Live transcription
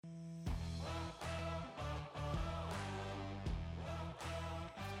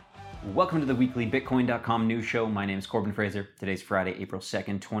Welcome to the weekly Bitcoin.com news show. My name is Corbin Fraser. Today's Friday, April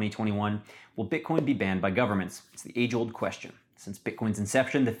 2nd, 2021. Will Bitcoin be banned by governments? It's the age-old question. Since Bitcoin's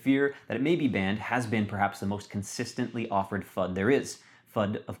inception, the fear that it may be banned has been perhaps the most consistently offered FUD there is.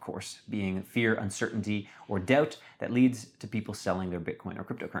 FUD, of course, being fear, uncertainty, or doubt that leads to people selling their Bitcoin or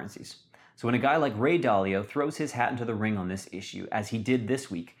cryptocurrencies. So when a guy like Ray Dalio throws his hat into the ring on this issue, as he did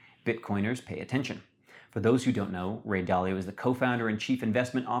this week, Bitcoiners pay attention. For those who don't know, Ray Dalio is the co-founder and chief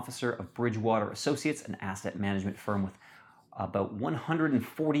investment officer of Bridgewater Associates, an asset management firm with about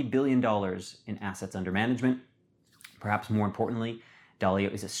 $140 billion in assets under management. Perhaps more importantly,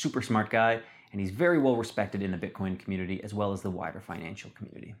 Dalio is a super smart guy, and he's very well respected in the Bitcoin community as well as the wider financial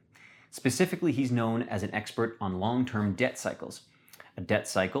community. Specifically, he's known as an expert on long-term debt cycles. A debt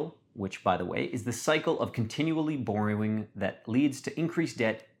cycle, which, by the way, is the cycle of continually borrowing that leads to increased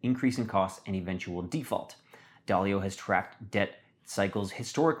debt, increase in costs, and eventual default. Dalio has tracked debt cycles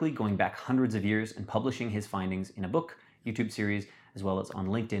historically going back hundreds of years and publishing his findings in a book, YouTube series, as well as on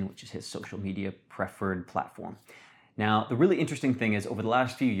LinkedIn, which is his social media preferred platform. Now, the really interesting thing is over the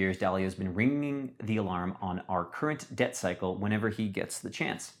last few years, Dalio has been ringing the alarm on our current debt cycle whenever he gets the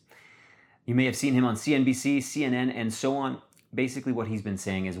chance. You may have seen him on CNBC, CNN, and so on. Basically, what he's been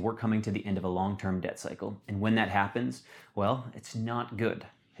saying is we're coming to the end of a long-term debt cycle. And when that happens, well, it's not good.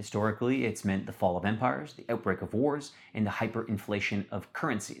 Historically, it's meant the fall of empires, the outbreak of wars, and the hyperinflation of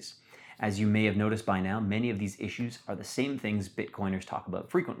currencies. As you may have noticed by now, many of these issues are the same things Bitcoiners talk about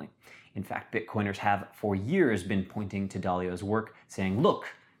frequently. In fact, Bitcoiners have for years been pointing to Dalio's work, saying, look,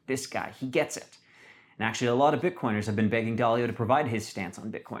 this guy, he gets it. And actually, a lot of Bitcoiners have been begging Dalio to provide his stance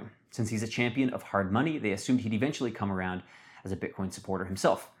on Bitcoin. Since he's a champion of hard money, they assumed he'd eventually come around as a Bitcoin supporter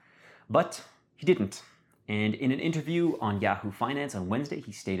himself. But he didn't. And in an interview on Yahoo Finance on Wednesday,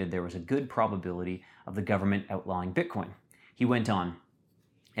 he stated there was a good probability of the government outlawing Bitcoin. He went on,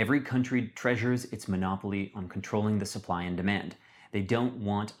 every country treasures its monopoly on controlling the supply and demand. They don't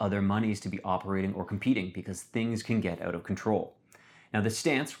want other monies to be operating or competing because things can get out of control. Now, this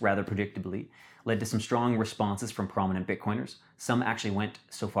stance, rather predictably, led to some strong responses from prominent Bitcoiners. Some actually went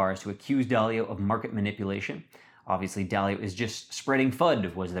so far as to accuse Dalio of market manipulation. Obviously, Dalio is just spreading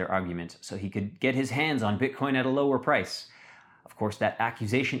FUD, was their argument, so he could get his hands on Bitcoin at a lower price. Of course, that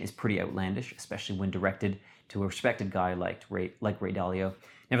accusation is pretty outlandish, especially when directed to a respected guy like Ray Dalio.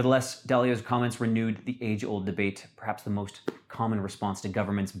 Nevertheless, Dalio's comments renewed the age-old debate. Perhaps the most common response to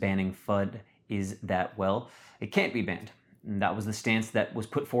governments banning FUD is that, well, it can't be banned. And that was the stance that was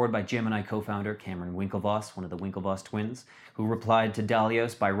put forward by Gemini co-founder Cameron Winklevoss, one of the Winklevoss twins, who replied to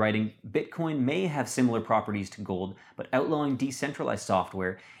Dalios by writing, Bitcoin may have similar properties to gold, but outlawing decentralized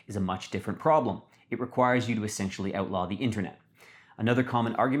software is a much different problem. It requires you to essentially outlaw the internet. Another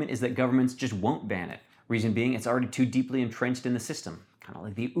common argument is that governments just won't ban it. Reason being, it's already too deeply entrenched in the system, kind of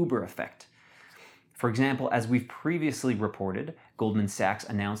like the Uber effect. For example, as we've previously reported, Goldman Sachs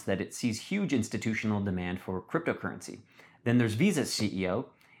announced that it sees huge institutional demand for cryptocurrency. Then there's Visa's CEO,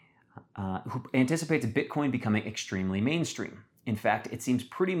 who anticipates Bitcoin becoming extremely mainstream. In fact, it seems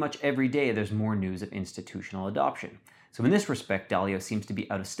pretty much every day there's more news of institutional adoption. So in this respect, Dalio seems to be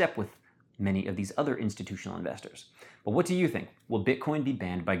out of step with many of these other institutional investors. But what do you think? Will Bitcoin be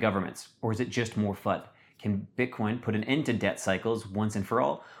banned by governments? Or is it just more FUD? Can Bitcoin put an end to debt cycles once and for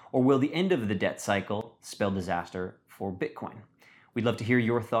all? Or will the end of the debt cycle spell disaster for Bitcoin? We'd love to hear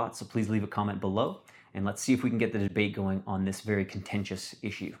your thoughts, so please leave a comment below. And let's see if we can get the debate going on this very contentious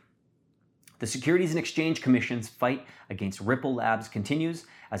issue. The Securities and Exchange Commission's fight against Ripple Labs continues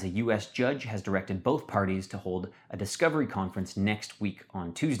as a U.S. judge has directed both parties to hold a discovery conference next week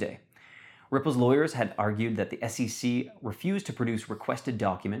on Tuesday. Ripple's lawyers had argued that the SEC refused to produce requested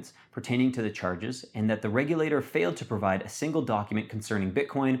documents pertaining to the charges and that the regulator failed to provide a single document concerning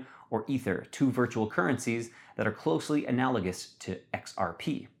Bitcoin or Ether, two virtual currencies that are closely analogous to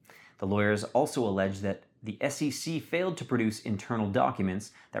XRP. The lawyers also allege that the SEC failed to produce internal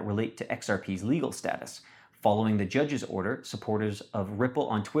documents that relate to XRP's legal status. Following the judge's order, supporters of Ripple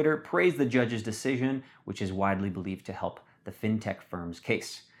on Twitter praised the judge's decision, which is widely believed to help the fintech firm's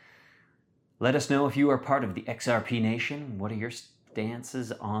case. Let us know if you are part of the XRP Nation. What are your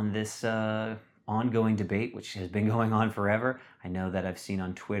stances on this ongoing debate, which has been going on forever? I know that I've seen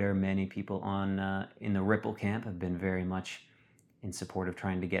on Twitter many people in the Ripple camp have been very much in support of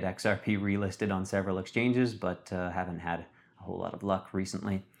trying to get XRP relisted on several exchanges, but haven't had a whole lot of luck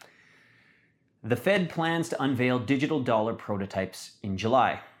recently. The Fed plans to unveil digital dollar prototypes in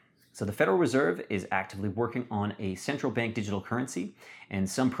July. So the Federal Reserve is actively working on a central bank digital currency, and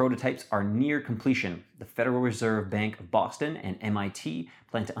some prototypes are near completion. The Federal Reserve Bank of Boston and MIT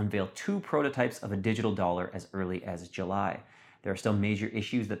plan to unveil 2 prototypes of a digital dollar as early as July. There are still major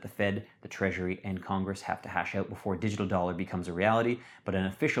issues that the Fed, the Treasury, and Congress have to hash out before a digital dollar becomes a reality, but an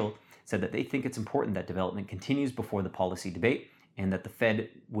official said that they think it's important that development continues before the policy debate, and that the Fed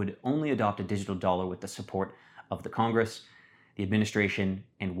would only adopt a digital dollar with the support of the Congress, the administration,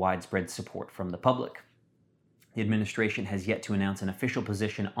 and widespread support from the public. The administration has yet to announce an official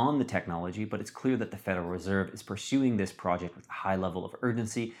position on the technology, but it's clear that the Federal Reserve is pursuing this project with a high level of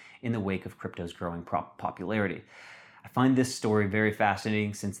urgency in the wake of crypto's growing popularity. I find this story very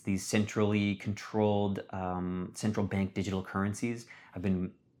fascinating since these centrally controlled central bank digital currencies have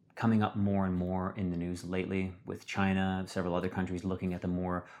been coming up more and more in the news lately, with China, several other countries looking at them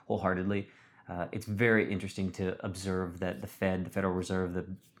more wholeheartedly. It's very interesting to observe that the Fed, the Federal Reserve,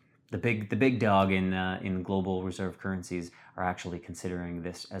 the big dog in global reserve currencies are actually considering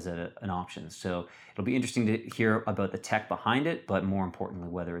this as an option. So it'll be interesting to hear about the tech behind it, but more importantly,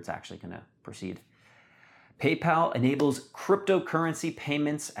 whether it's actually going to proceed. PayPal enables cryptocurrency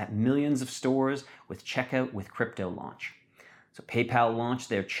payments at millions of stores with Checkout with Crypto launch. So PayPal launched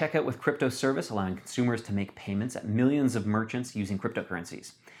their Checkout with Crypto service, allowing consumers to make payments at millions of merchants using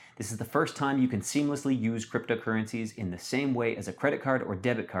cryptocurrencies. This is the first time you can seamlessly use cryptocurrencies in the same way as a credit card or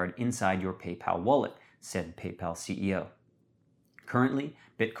debit card inside your PayPal wallet, said PayPal CEO. Currently,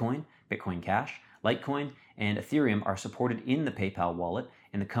 Bitcoin, Bitcoin Cash, Litecoin, and Ethereum are supported in the PayPal wallet,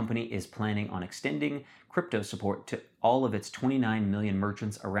 and the company is planning on extending crypto support to all of its 29 million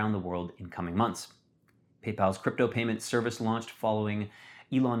merchants around the world in coming months. PayPal's crypto payment service launched following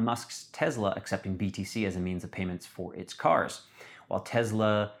Elon Musk's Tesla accepting BTC as a means of payments for its cars. While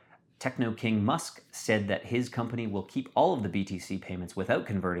Tesla techno king Musk said that his company will keep all of the BTC payments without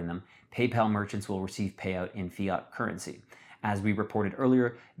converting them, PayPal merchants will receive payout in fiat currency. As we reported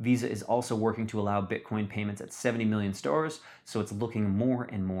earlier, Visa is also working to allow Bitcoin payments at 70 million stores, so it's looking more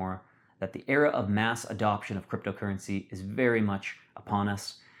and more that the era of mass adoption of cryptocurrency is very much upon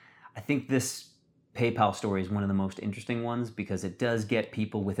us. I think this PayPal story is one of the most interesting ones because it does get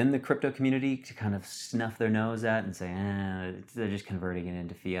people within the crypto community to kind of snuff their nose at and say, they're just converting it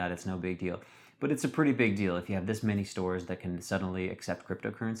into fiat, it's no big deal. But it's a pretty big deal. If you have this many stores that can suddenly accept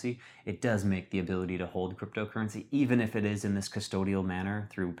cryptocurrency, it does make the ability to hold cryptocurrency, even if it is in this custodial manner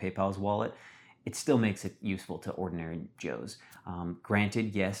through PayPal's wallet, it still makes it useful to ordinary Joes.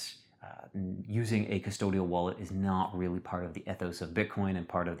 Granted, yes, using a custodial wallet is not really part of the ethos of Bitcoin and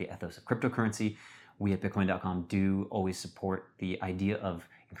part of the ethos of cryptocurrency. We at Bitcoin.com do always support the idea of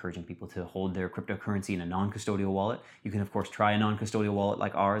encouraging people to hold their cryptocurrency in a non-custodial wallet. You can, of course, try a non-custodial wallet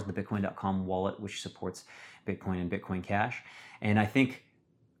like ours, the Bitcoin.com wallet, which supports Bitcoin and Bitcoin Cash. And I think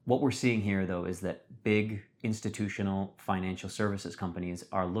what we're seeing here, though, is that big institutional financial services companies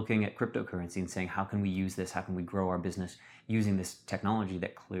are looking at cryptocurrency and saying, how can we use this? How can we grow our business using this technology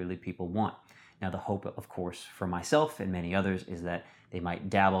that clearly people want? Now, the hope, of course, for myself and many others is that they might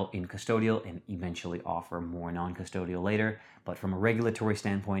dabble in custodial and eventually offer more non-custodial later. But from a regulatory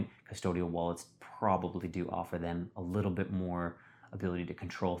standpoint, custodial wallets probably do offer them a little bit more ability to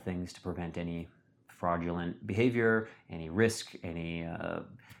control things to prevent any fraudulent behavior, any risk, any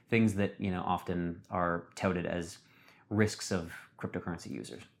things that often are touted as risks of cryptocurrency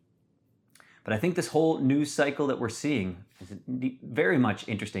users. But I think this whole news cycle that we're seeing is very much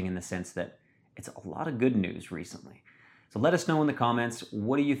interesting in the sense that it's a lot of good news recently. So let us know in the comments,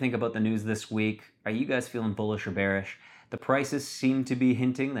 what do you think about the news this week? Are you guys feeling bullish or bearish? The prices seem to be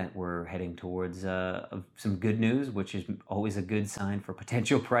hinting that we're heading towards some good news, which is always a good sign for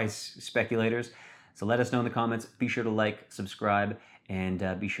potential price speculators. So let us know in the comments. Be sure to like, subscribe,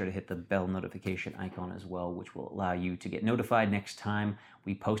 and be sure to hit the bell notification icon as well, which will allow you to get notified next time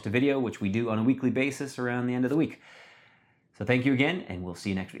we post a video, which we do on a weekly basis around the end of the week. So thank you again, and we'll see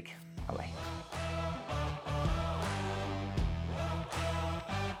you next week. Bye-bye.